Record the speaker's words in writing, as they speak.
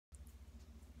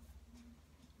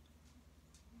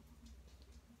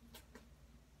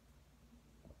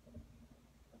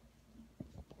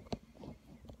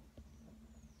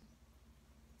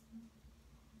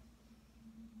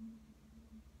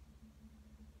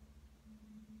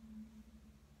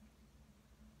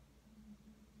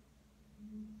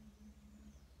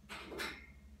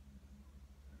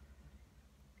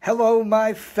Hello,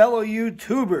 my fellow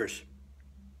YouTubers.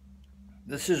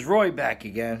 This is Roy back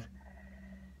again.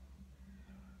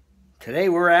 Today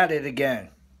we're at it again.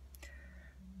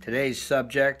 Today's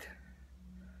subject,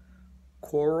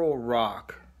 coral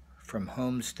rock from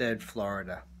Homestead,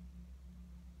 Florida.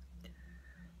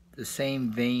 The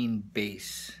same vein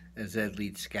base as Ed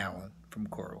Leedscallen from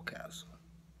Coral Castle.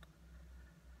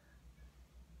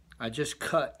 I just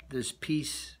cut this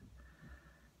piece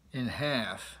in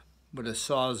half with a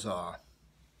sawzall.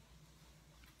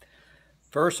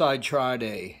 First I tried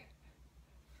a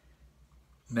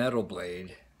metal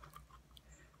blade.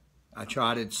 I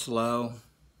tried it slow,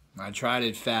 I tried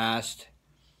it fast,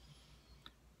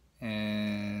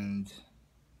 and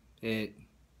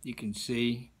you can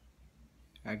see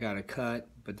I got a cut,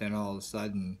 but then all of a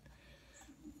sudden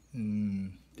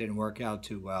didn't work out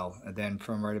too well, and then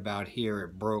from right about here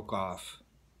it broke off.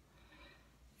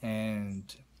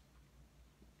 And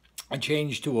I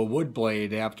changed to a wood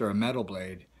blade after a metal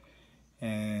blade,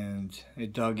 and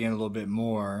it dug in a little bit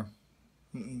more,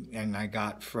 and I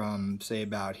got from, say,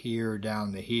 about here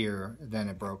down to here, then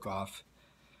it broke off.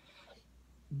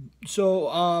 So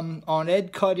on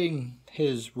Ed cutting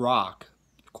his rock,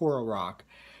 coral rock,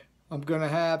 I'm gonna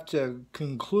have to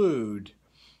conclude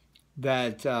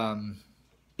that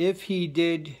if he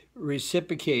did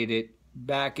reciprocate it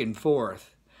back and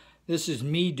forth, this is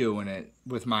me doing it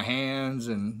with my hands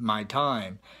and my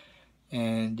time.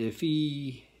 And if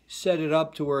he set it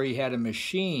up to where he had a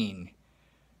machine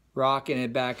rocking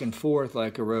it back and forth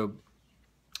like a rope,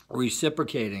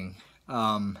 reciprocating,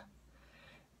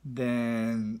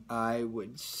 then I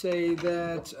would say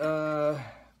that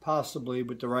possibly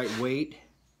with the right weight,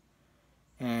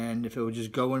 and if it was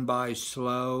just going by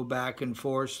slow back and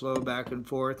forth,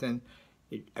 and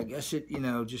I guess it,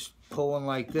 just pulling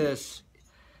like this,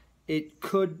 it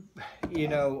could,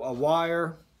 a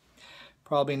wire,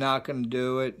 probably not going to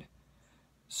do it.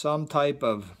 Some type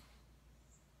of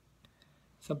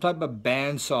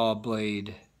bandsaw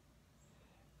blade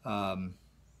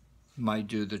might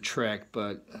do the trick,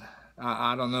 but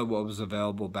I don't know what was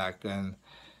available back then.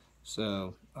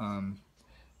 So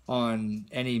on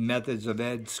any methods of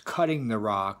Ed's cutting the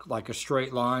rock, like a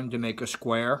straight line to make a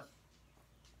square,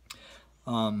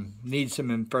 needs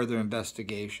some further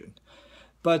investigation.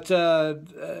 But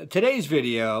today's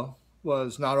video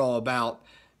was not all about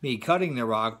me cutting the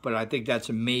rock, but I think that's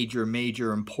a major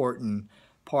important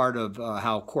part of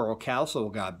how Coral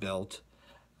Castle got built,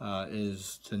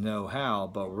 is to know how.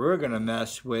 But we're going to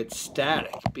mess with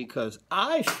static, because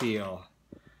I feel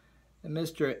that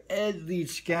Mr. Ed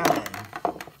Leedscallen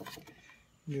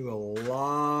knew a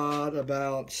lot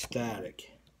about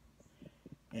static.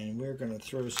 And we're going to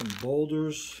throw some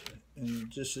boulders,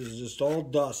 and this is just all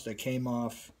dust that came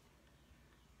off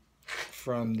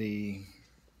from the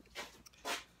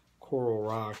coral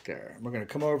rock there. We're going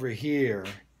to come over here,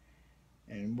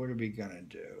 and what are we going to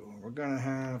do? We're going to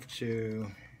have to,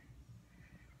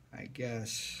 I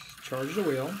guess, charge the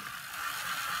wheel.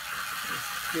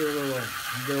 Let's get a little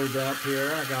build up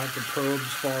here. I got the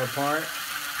probes far apart.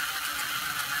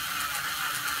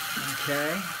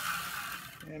 Okay.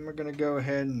 And we're going to go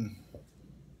ahead, and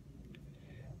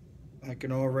I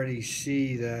can already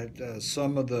see that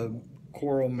some of the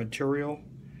coral material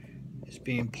is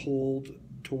being pulled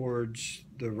towards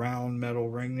the round metal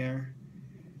ring there.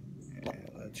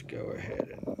 And let's go ahead,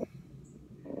 and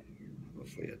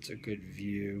hopefully it's a good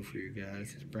view for you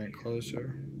guys. Let's bring it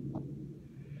closer.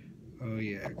 Oh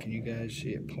yeah, can you guys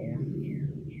see it pulling?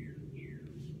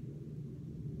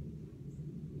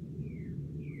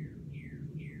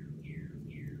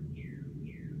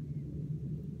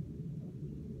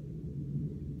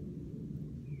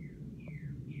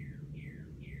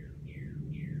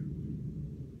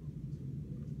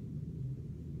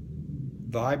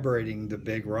 Vibrating the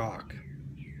big rock.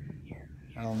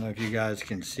 I don't know if you guys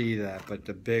can see that, but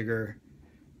the bigger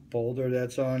boulder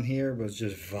that's on here was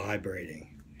just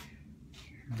vibrating.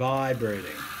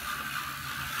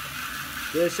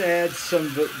 This adds some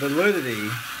validity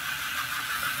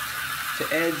to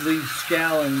Ed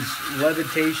Leedscallen's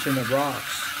Levitation of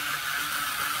rocks.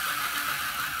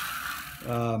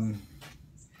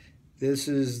 This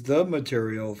is the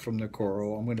material from the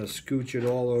coral. I'm going to scooch it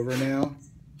all over now.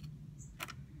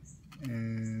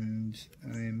 And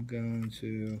I am going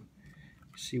to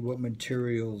see what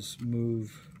materials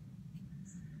move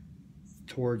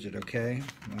towards it, okay?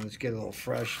 Now let's get a little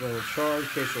fresh little charge in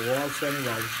case the wall's setting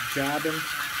while it's jabbing.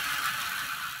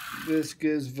 This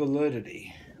gives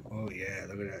validity. Oh yeah,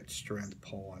 look at that strength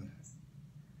pulling.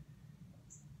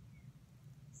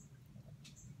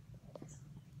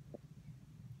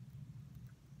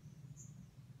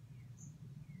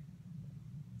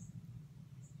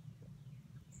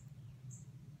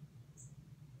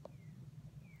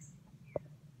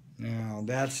 Now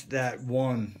that's that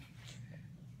one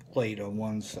plate on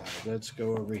one side. Let's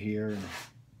go over here and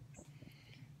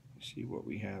see what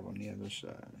we have on the other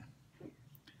side.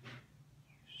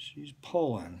 She's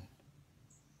pulling.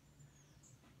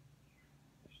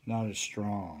 It's not as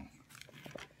strong.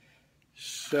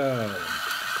 So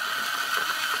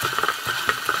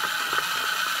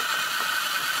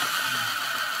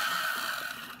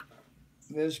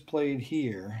this plate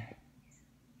here,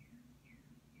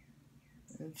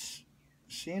 it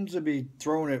seems to be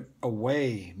throwing it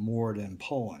away more than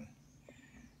pulling.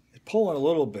 It's pulling a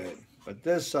little bit, but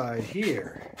this side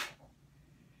here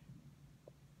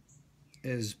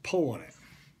is pulling it.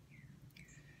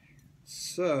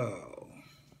 So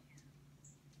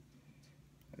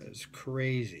that's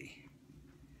crazy.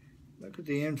 Look at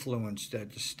the influence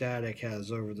that the static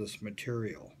has over this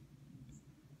material.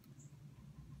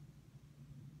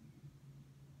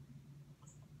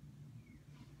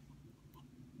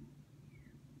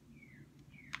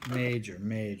 Major,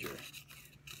 major,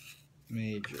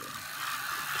 major.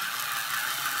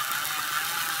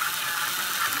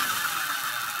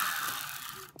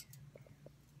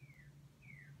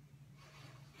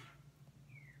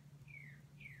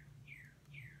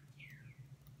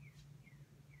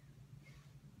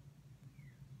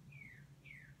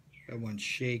 That one's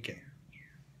shaking.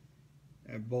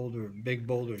 That boulder, big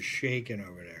boulder is shaking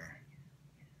over there.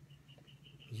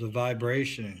 There's a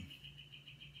vibration.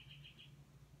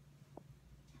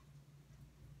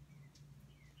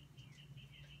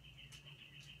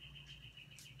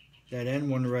 That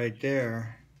end one right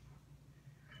there,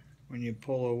 when you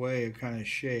pull away, it kind of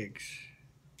shakes.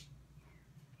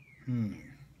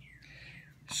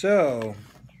 So,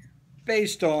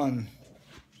 based on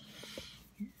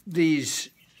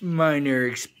these minor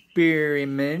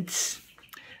experiments,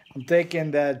 I'm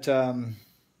thinking that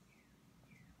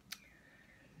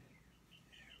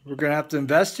we're going to have to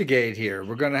investigate here.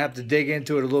 We're going to have to dig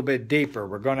into it a little bit deeper.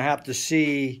 We're going to have to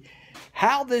see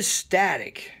how this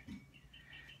static,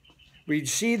 we'd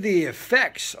see the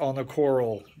effects on the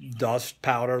coral dust,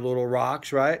 powder, little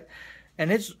rocks, right?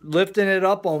 And it's lifting it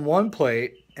up on one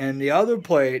plate, and the other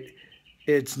plate,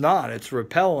 it's not. It's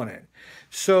repelling it.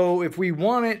 So if we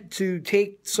want it to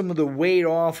take some of the weight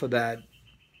off of that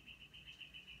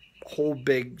whole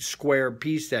big square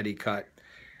piece that he cut,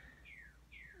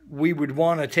 we would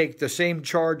want to take the same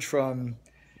charge from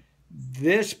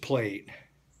this plate,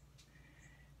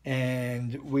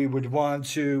 and we would want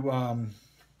to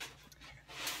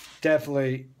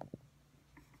definitely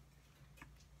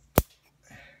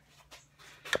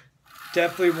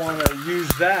want to use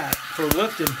that for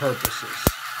lifting purposes.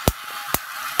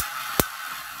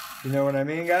 You know what I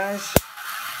mean, guys?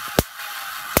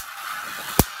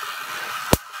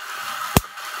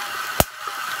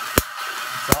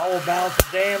 It's all about the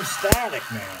damn static,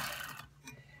 man.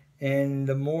 And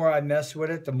the more I mess with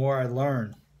it, the more I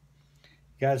learn.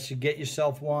 You guys should get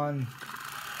yourself one.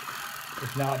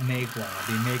 If not, make one. I'll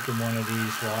be making one of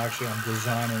these. Well, actually, I'm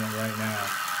designing it right now.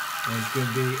 And it's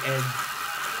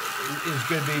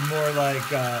going to be more like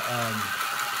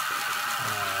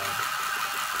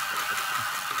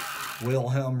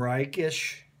Wilhelm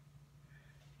Reich-ish,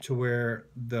 to where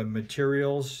the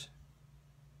materials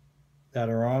that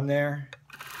are on there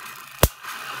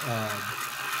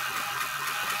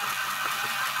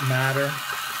matter,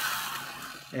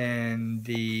 and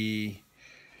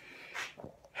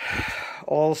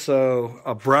also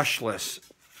a brushless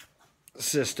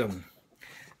system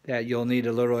that you'll need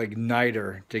a little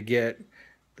igniter to get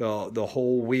the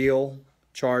whole wheel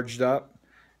charged up,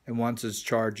 and once it's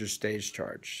charged, it stays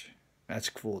charged. That's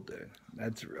cool, dude.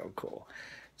 That's real cool.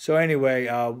 So anyway,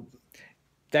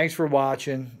 thanks for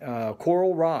watching.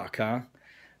 Coral rock, huh?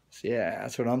 So yeah,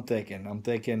 that's what I'm thinking. I'm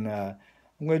thinking I'm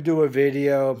going to do a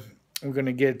video. I'm going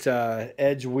to get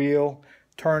edge wheel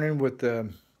turning with the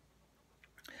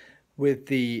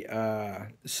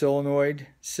solenoid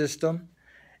system,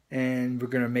 and we're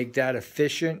going to make that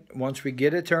efficient once we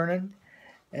get it turning.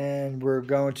 And we're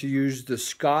going to use the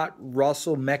Scott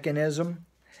Russell mechanism,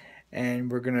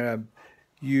 and we're going to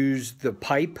use the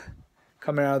pipe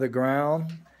coming out of the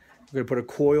ground. We're going to put a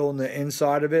coil in the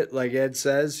inside of it, like Ed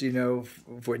says, you know,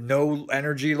 for no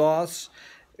energy loss.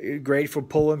 Great for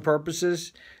pulling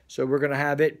purposes. So we're going to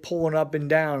have it pulling up and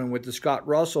down, and with the Scott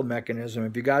Russell mechanism.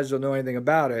 If you guys don't know anything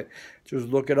about it, just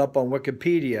look it up on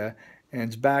Wikipedia. And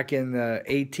it's back in the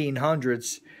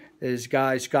 1800s. This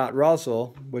guy, Scott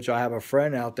Russell, which I have a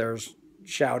friend out there,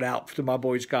 shout out to my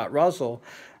boy Scott Russell.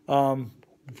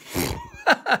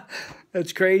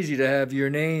 It's crazy to have your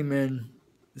name in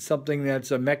something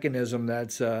that's a mechanism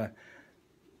that's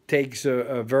takes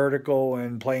a vertical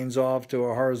and planes off to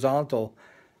a horizontal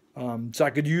So I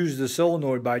could use the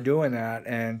solenoid by doing that,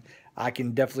 and I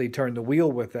can definitely turn the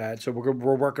wheel with that. So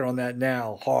we're working on that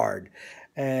now hard.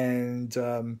 And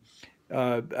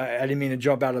I didn't mean to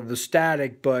jump out of the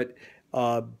static, but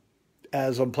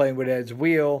as I'm playing with Ed's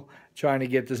wheel, trying to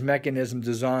get this mechanism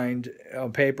designed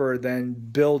on paper, then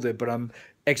build it. But I'm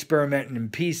experimenting in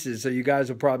pieces, so you guys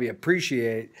will probably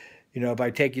appreciate, if I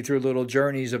take you through little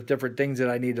journeys of different things that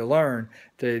I need to learn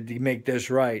to make this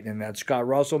right. And that Scott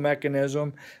Russell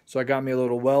mechanism. So I got me a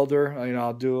little welder.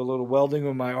 I'll do a little welding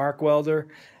with my arc welder.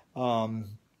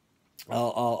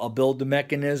 I'll build the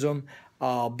mechanism.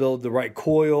 I'll build the right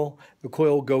coil. The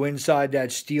coil will go inside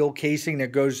that steel casing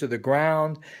that goes to the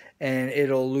ground, and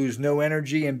it'll lose no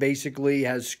energy and basically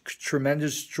has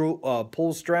tremendous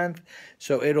pull strength.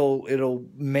 So it'll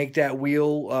make that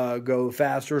wheel go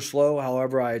fast or slow,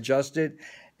 however I adjust it.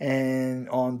 And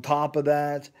on top of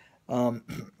that,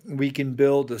 we can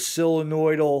build a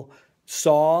solenoidal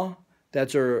saw.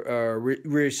 That's a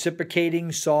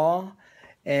reciprocating saw.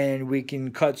 And we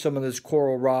can cut some of this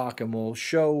coral rock, and we'll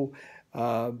show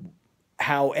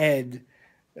how Ed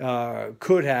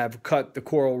could have cut the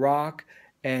coral rock.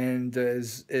 And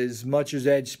as much as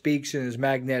Ed speaks in his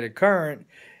magnetic current,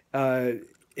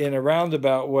 in a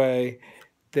roundabout way,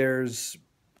 there's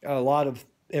a lot of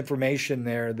information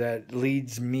there that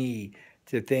leads me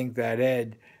to think that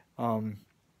Ed,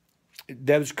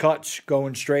 those cuts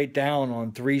going straight down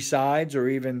on 3 sides or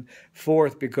even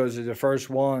 4th, because of the first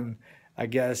one, I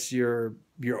guess you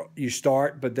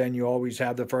start, but then you always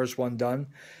have the first one done.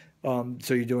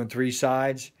 So you're doing 3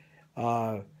 sides.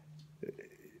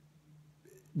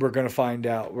 We're going to find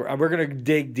out. We're going to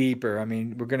dig deeper. I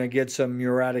mean, we're going to get some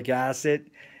muriatic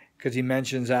acid, because he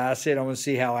mentions acid. I want to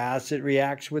see how acid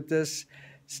reacts with this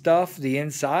stuff. The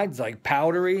inside's like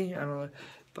powdery. I don't know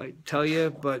if I tell you,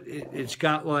 but it's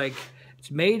got like,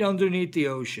 it's made underneath the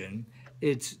ocean.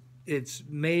 It's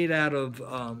made out of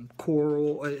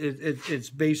coral. It's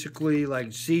basically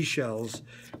like seashells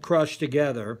crushed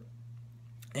together,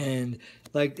 and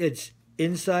like it's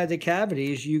inside the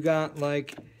cavities. You got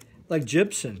like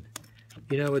gypsum,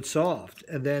 it's soft,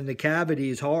 and then the cavity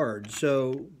is hard.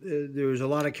 So there's a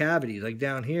lot of cavities. Like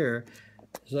down here,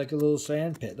 it's like a little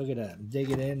sand pit. Look at that. Dig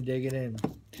it in.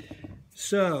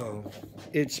 So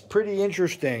it's pretty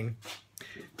interesting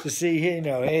to see,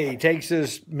 hey, he takes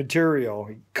this material,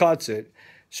 he cuts it.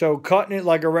 So cutting it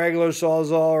like a regular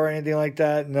Sawzall or anything like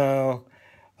that, no.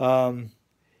 Now,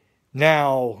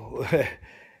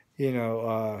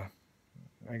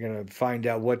 I'm going to find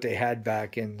out what they had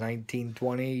back in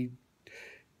 1920,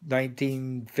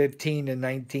 1915 and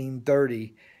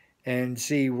 1930 and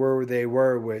see where they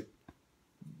were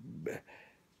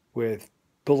with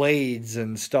blades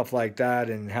and stuff like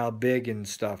that, and how big and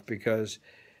stuff, because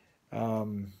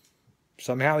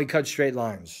somehow he cut straight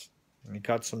lines. He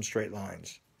cut some straight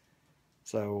lines.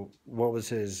 So what was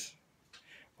his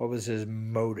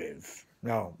motive?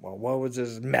 No, well, what was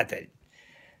his method?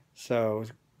 So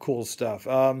cool stuff.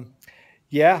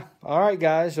 Yeah, all right,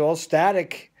 guys. Well,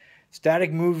 static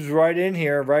moves right in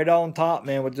here, right on top,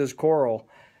 man, with this coral.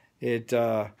 It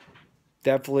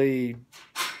definitely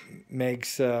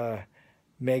makes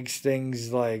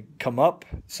things like come up.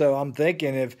 So I'm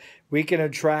thinking if we can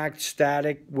attract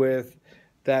static with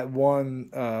that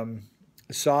one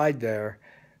side there,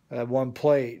 that one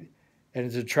plate, and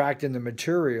it's attracting the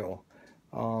material.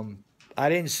 I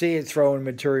didn't see it throwing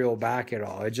material back at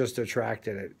all. It just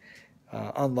attracted it.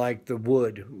 Unlike the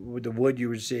wood. With the wood you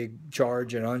would see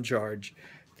charge and uncharge.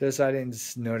 This, I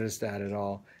didn't notice that at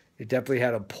all. It definitely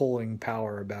had a pulling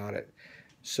power about it.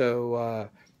 So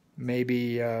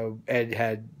maybe Ed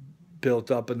had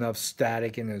built up enough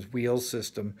static in his wheel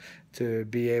system to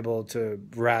be able to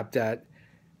wrap that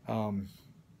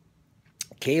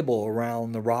cable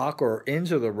around the rock or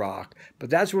into the rock. But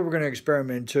that's what we're going to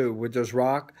experiment too with this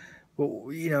rock. Well,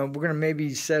 we're going to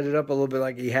maybe set it up a little bit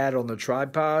like he had on the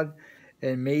tripod,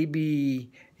 and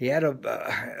maybe he had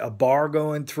a bar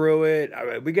going through it.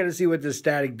 We got to see what the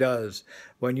static does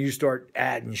when you start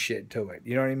adding shit to it.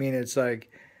 You know what I mean? It's like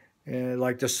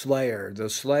the Slayer. The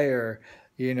Slayer,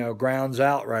 grounds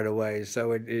out right away,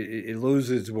 so it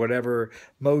loses whatever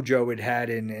mojo it had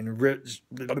in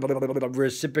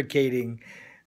reciprocating